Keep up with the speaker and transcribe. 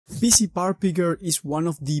PCPartPicker is one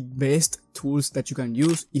of the best tools that you can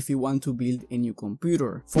use if you want to build a new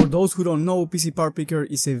computer. For those who don't know, PCPartPicker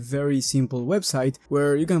is a very simple website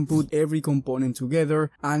where you can put every component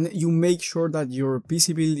together and you make sure that your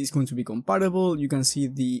PC build is going to be compatible. You can see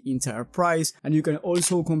the entire price and you can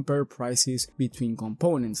also compare prices between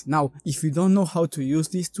components. Now, if you don't know how to use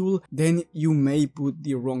this tool, then you may put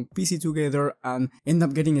the wrong PC together and end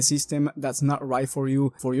up getting a system that's not right for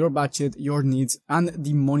you, for your budget, your needs, and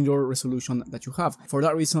the monitor resolution that you have. For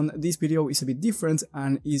that reason, this video is a bit different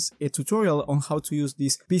and is a tutorial on how to use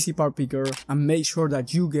this PCPartPicker and make sure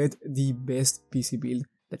that you get the best PC build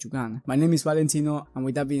that you can. My name is Valentino, and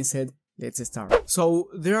with that being said, let's start. So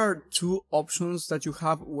there are two options that you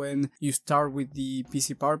have when you start with the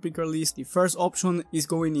PCPartPicker list. The first option is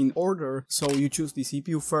going in order. So you choose the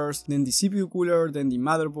CPU first, then the CPU cooler, then the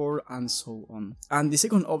motherboard, and so on. And the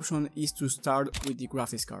second option is to start with the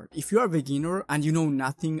graphics card. If you are a beginner and you know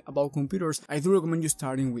nothing about computers, I do recommend you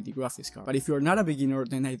starting with the graphics card. But if you're not a beginner,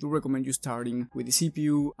 then I do recommend you starting with the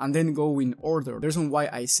CPU and then go in order. The reason why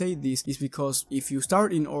I say this is because if you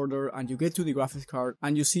start in order and you get to the graphics card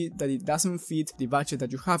and you see that it doesn't fit the budget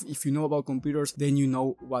that you have, if you know about computers, then you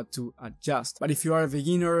know what to adjust. But if you are a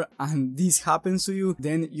beginner and this happens to you,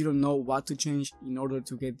 then you don't know what to change in order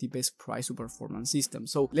to get the best price to performance system.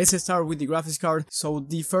 So let's start with the graphics card. So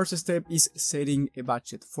the first step is setting a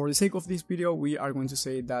budget. For the sake of this video, we are going to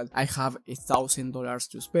say that I have $1,000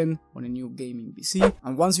 to spend on a new gaming PC.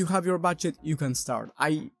 And once you have your budget, you can start.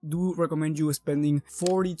 I do recommend you spending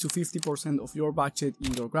 40 to 50% of your budget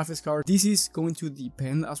in your graphics card. This is going to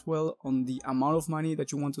depend as well on the amount of money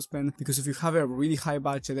that you want to spend, because if you have a really high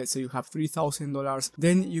budget, let's say you have $3,000,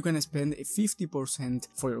 then you can spend a 50%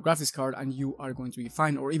 for your graphics card and you are going to be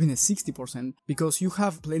fine, or even a 60% because you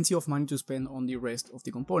have plenty of money to spend on the rest of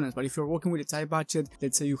the components. But if you're working with a tight budget,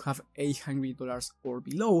 let's say you have $800 or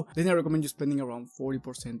below, then I recommend you spending around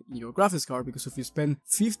 40% in your graphics card, because if you spend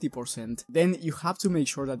 50%, then you have to make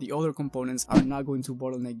sure that the other components are not going to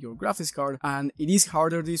bottleneck your graphics card, and it is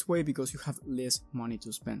harder this way because you have less money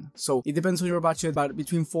to spend. So it depends on your budget, but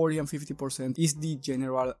between 40 and 50% is the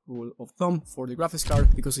general rule of thumb for the graphics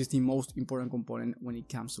card, because it's the most important component when it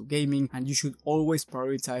comes to gaming, and you should always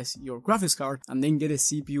prioritize your graphics card and then get a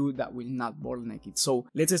CPU that will not bottleneck it. So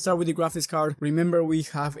let's start with the graphics card. Remember, we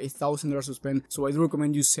have $1,000 to spend, so I do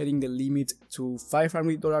recommend you setting the limit to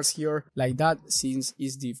 $500 here, like that, since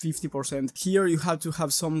it's the 50%. Here you have to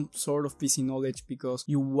have some sort of PC knowledge because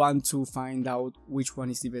you want to find out which one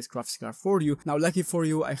is the best graphics card for you. Now, lucky for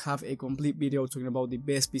you, I have a complete video talking about the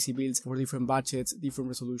best PC builds for different budgets, different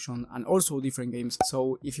resolution, and also different games.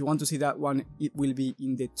 So if you want to see that one, it will be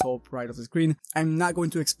in the top right of the screen. I'm not going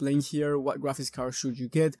to explain here what graphics card should you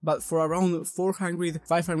get, but for around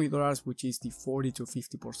 $500, which is the 40 to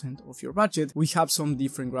 50% of your budget, we have some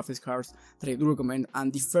different graphics cards that I do recommend.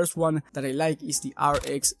 And the first one that I like is the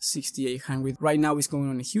RX 6800. Right now it's going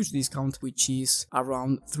on a huge discount, which is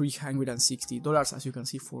around $360, as you can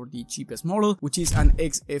see, for the cheapest model, which is an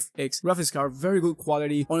XFX graphics card. Very good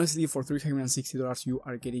quality. Honestly, for $360 you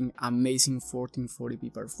are getting amazing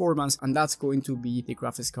 1440p performance, and that's going to be the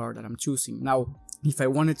graphics card that I'm choosing. Now, if I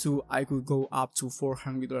wanted to, I could go up to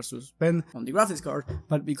 $400 to spend on the graphics card,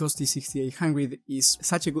 but because the 6800 is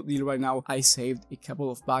such a good deal right now, I saved a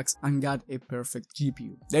couple of bucks and got a perfect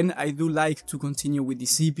GPU. Then I do like to continue with the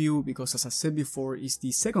CPU because, as I said before, it's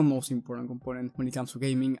the second most important component when it comes to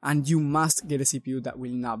gaming, and you must get a CPU that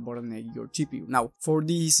will not bottleneck your GPU. Now, for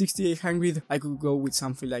the 6800, I could go with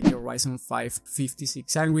something like a Ryzen 5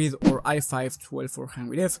 5600 or i5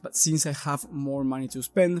 12400F, but since I have more money to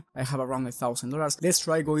spend, I have around $1,000, let's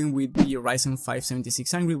try going with the Ryzen 5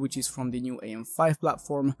 7600, which is from the new AM5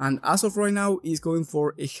 platform, and as of right now is going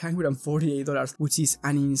for $148, which is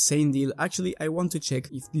an insane deal. Actually, I want to check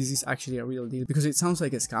if this is actually a real deal because it sounds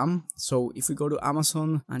like a scam. So if we go to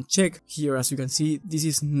Amazon and check here, as you can see, this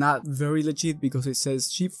is not very legit because it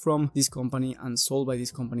says shipped from this company and sold by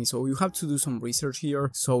this company. So you have to do some research here.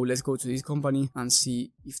 So let's go to this company and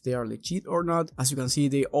see if they are legit or not. As you can see,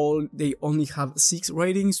 they only have 6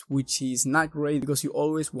 ratings, which is not great because you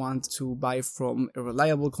always want to buy from a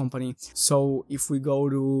reliable company. So if we go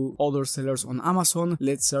to other sellers on Amazon,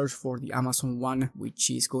 let's search for the Amazon one, which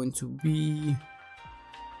is going to be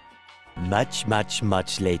Much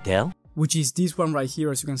later. which is this one right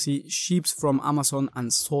here. As you can see, ships from Amazon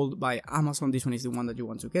and sold by Amazon. This one is the one that you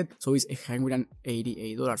want to get, so it's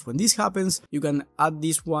 $188. When this happens, you can add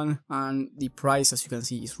this one, and the price, as you can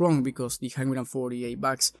see, is wrong because the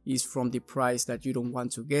 $148 is from the price that you don't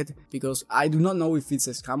want to get, because I do not know if it's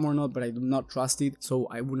a scam or not, but I do not trust it, so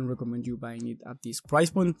I wouldn't recommend you buying it at this price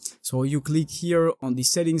point. So you click here on the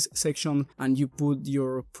settings section and you put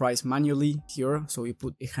your price manually here, so you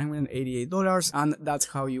put $188, and that's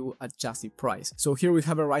how you adjust the price. So here we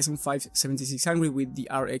have a Ryzen 5 7600 with the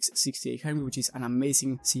RX 6800, which is an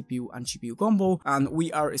amazing CPU and GPU combo, and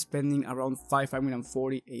we are spending around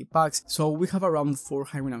 $548, so we have around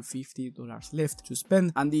 $450 left to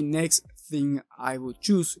spend. And the next thing I would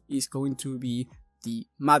choose is going to be the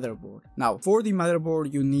motherboard. Now, for the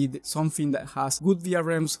motherboard, you need something that has good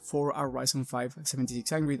VRMs for our Ryzen 5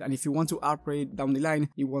 7600, and if you want to upgrade down the line,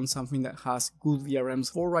 you want something that has good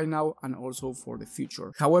VRMs for right now and also for the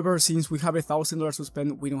future. However, since we have $1,000 to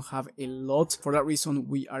spend, we don't have a lot. For that reason,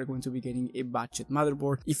 we are going to be getting a budget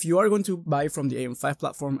motherboard. If you are going to buy from the AM5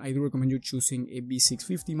 platform, I do recommend you choosing a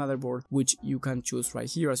B650 motherboard, which you can choose right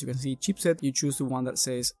here. As you can see, chipset, you choose the one that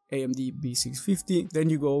says AMD B650,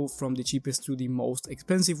 then you go from the cheapest to the most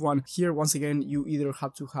expensive one. Here, once again, you either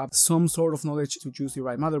have to have some sort of knowledge to choose the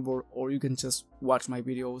right motherboard, or you can just watch my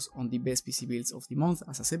videos on the best PC builds of the month,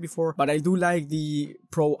 as I said before. But I do like the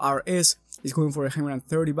Pro RS. It's going for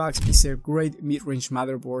 $130. It's a great mid-range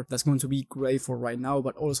motherboard that's going to be great for right now,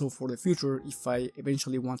 but also for the future if I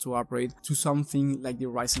eventually want to upgrade to something like the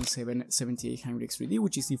Ryzen 7 7800X3D,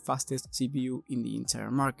 which is the fastest CPU in the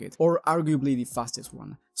entire market, or arguably the fastest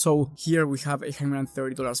one. So here we have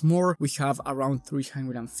 $130 more, we have around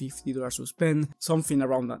 $350 to spend, something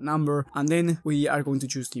around that number, and then we are going to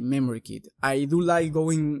choose the memory kit. I do like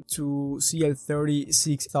going to CL30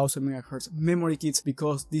 6000 MHz memory kits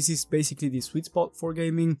because this is basically the sweet spot for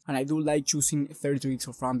gaming, and I do like choosing 32 gigs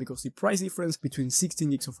of RAM because the price difference between 16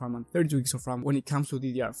 gigs of RAM and 32 gigs of RAM when it comes to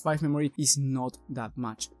DDR5 memory is not that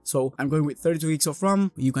much. So I'm going with 32 gigs of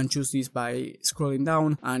RAM. You can choose this by scrolling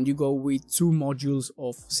down and you go with 2 modules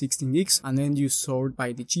of 16 gigs, and then you sort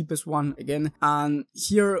by the cheapest one again. And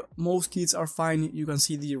here most kits are fine. You can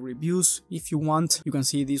see the reviews if you want. You can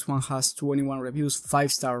see this one has 21 reviews,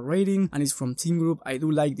 5-star rating, and it's from Team Group. I do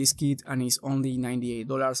like this kit, and it's only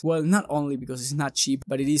 $98. Well, not only because it's not cheap,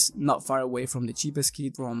 but it is not far away from the cheapest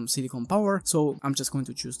kit from Silicon Power, so I'm just going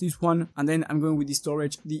to choose this one. And then I'm going with the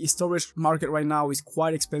storage. The storage market right now is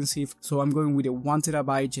quite expensive, so I'm going with a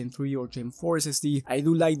 1TB Gen 3 or Gen 4 SSD. I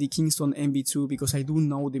do like the Kingston MB2 because I do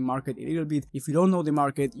know the market a little bit. If you don't know the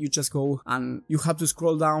market, you just go and you have to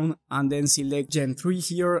scroll down and then select Gen 3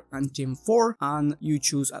 here and Gen 4, and you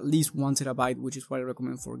choose at least 1TB, which is what I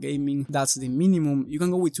recommend for gaming. That's the minimum. You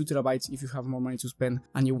can go with 2TB if you have more money to spend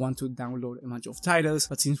and you want to download a bunch of titles,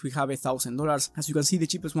 but since we have $1,000, as you can see, the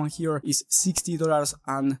cheapest one here is $60,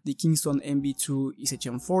 and the Kingston MB2 is a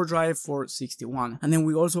Gen 4 drive for $61. And then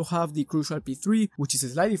we also have the Crucial P3, which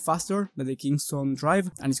is slightly faster than the Kingston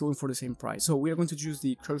drive, and it's going for the same price. So we are going to choose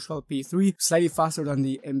the Crucial P3, slightly faster than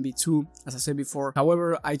the MB2, as I said before.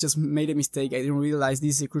 However, I just made a mistake. I didn't realize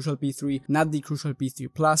this is a Crucial P3, not the Crucial P3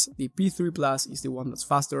 Plus. The P3 Plus is the one that's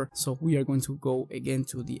faster, so we are going to go again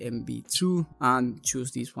to the MB2 and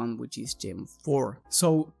choose this one, which is Gen 4.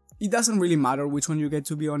 So it doesn't really matter which one you get,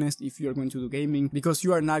 to be honest, if you're going to do gaming, because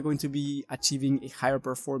you are not going to be achieving a higher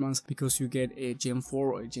performance because you get a Gen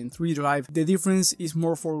 4 or a Gen 3 drive. The difference is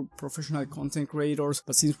more for professional content creators,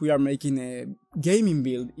 but since we are making a gaming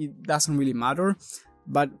build, it doesn't really matter.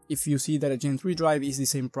 But if you see that a Gen 3 drive is the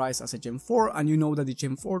same price as a Gen 4, and you know that the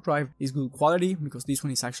Gen 4 drive is good quality, because this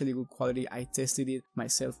one is actually good quality, I tested it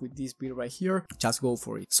myself with this build right here, just go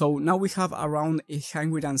for it. So now we have around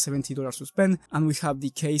 $170 to spend, and we have the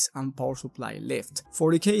case and power supply left.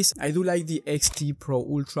 For the case, I do like the XT Pro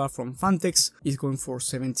Ultra from Fantex. It's going for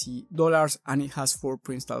 $70 and it has 4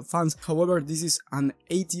 pre-installed fans. However, this is an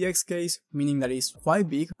ATX case, meaning that it's quite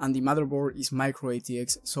big, and the motherboard is micro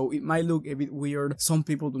ATX, so it might look a bit weird. Some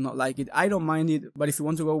people do not like it. I don't mind it, but if you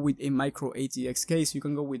want to go with a micro ATX case, you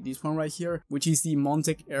can go with this one right here, which is the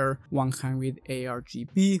Montec Air 100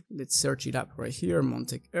 ARGB. Let's search it up right here,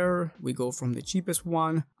 Montec Air. We go from the cheapest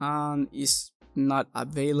one, and it's not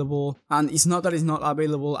available. And it's not that it's not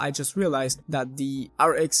available, I just realized that the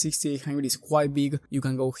RX 6800 is quite big. You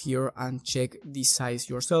can go here and check the size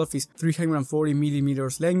yourself. It's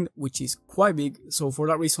 340mm length, which is quite big, so for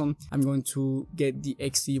that reason I'm going to get the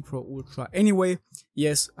XT Pro Ultra anyway.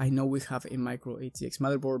 Yes, I know we have a micro ATX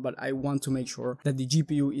motherboard, but I want to make sure that the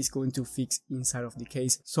GPU is going to fit inside of the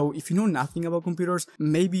case. So if you know nothing about computers,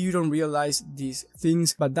 maybe you don't realize these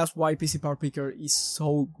things, but that's why PCPartPicker is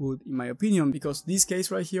so good in my opinion, because this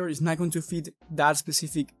case right here is not going to fit that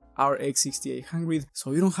specific RX 6800,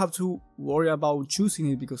 so you don't have to worry about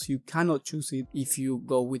choosing it because you cannot choose it if you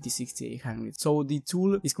go with the 6800. So the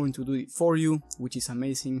tool is going to do it for you, which is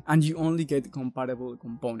amazing, and you only get compatible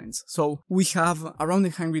components. So we have around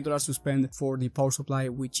 $100 to spend for the power supply,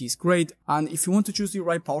 which is great. And if you want to choose the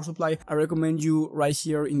right power supply, I recommend you right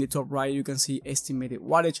here in the top right, you can see estimated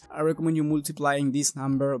wattage. I recommend you multiplying this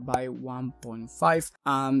number by 1.5,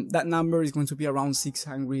 and that number is going to be around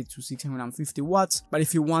 600 to 650 watts. But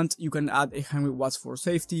if you want, you can add 100 watts for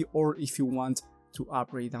safety, or if you want to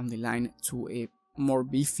upgrade down the line to a more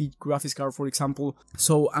beefy graphics card, for example.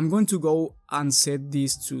 So I'm going to go and set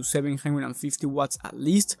this to 750 watts at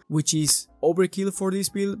least, which is overkill for this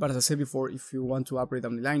build, but as I said before, if you want to upgrade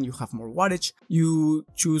down the line, you have more wattage. You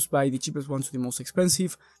choose by the cheapest one to the most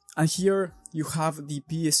expensive, and here you have the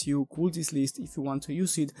PSU coolest list if you want to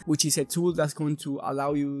use it, which is a tool that's going to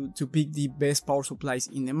allow you to pick the best power supplies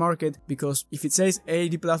in the market, because if it says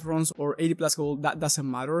 80 plus bronze or 80 plus gold, that doesn't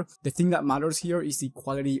matter. The thing that matters here is the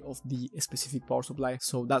quality of the specific power supply,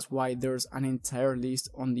 so that's why there's an entire list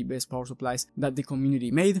on the best power supplies that the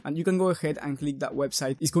community made, and you can go ahead and click that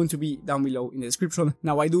website. It's going to be down below in the description.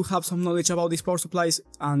 Now, I do have some knowledge about these power supplies,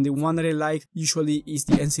 and the one that I like usually is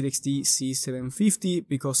the NZXT C750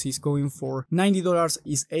 because it's going for $90,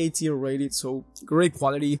 is A-tier rated, so great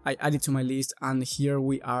quality. I added to my list, and here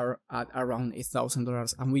we are at around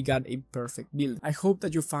 $1,000, and we got a perfect build. I hope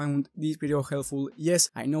that you found this video helpful. Yes,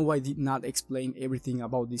 I know I did not explain everything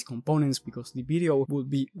about these components because the video would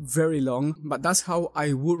be very long, but that's how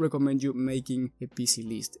I would recommend you making a PC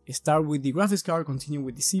list. Start with the graphics card, continue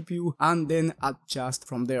with the CPU, and then adjust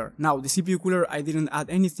from there. Now, the CPU cooler, I didn't add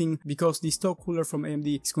anything because the stock cooler from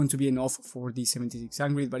AMD is going to be enough for the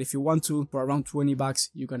 7600, but if you want to, for around $20,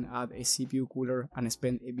 you can add a CPU cooler and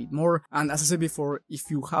spend a bit more. And as I said before, if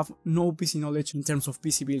you have no PC knowledge in terms of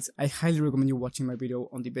PC builds, I highly recommend you watching my video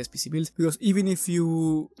on the best PC build, because even if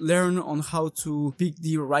you learn on how to pick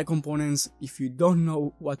the right components, if you don't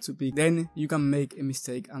know what to pick, then you can make a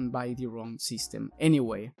mistake and buy the wrong system.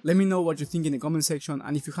 Anyway, let me know what you think in the comment section,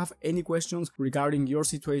 and if you have any questions regarding your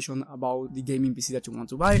situation about the gaming PC that you want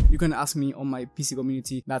to buy, you can ask me on my PC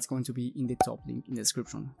community. That's going to be in the top link in the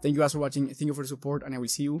description. Thank you guys for watching, thank you for the support, and I will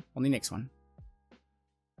see you on the next one.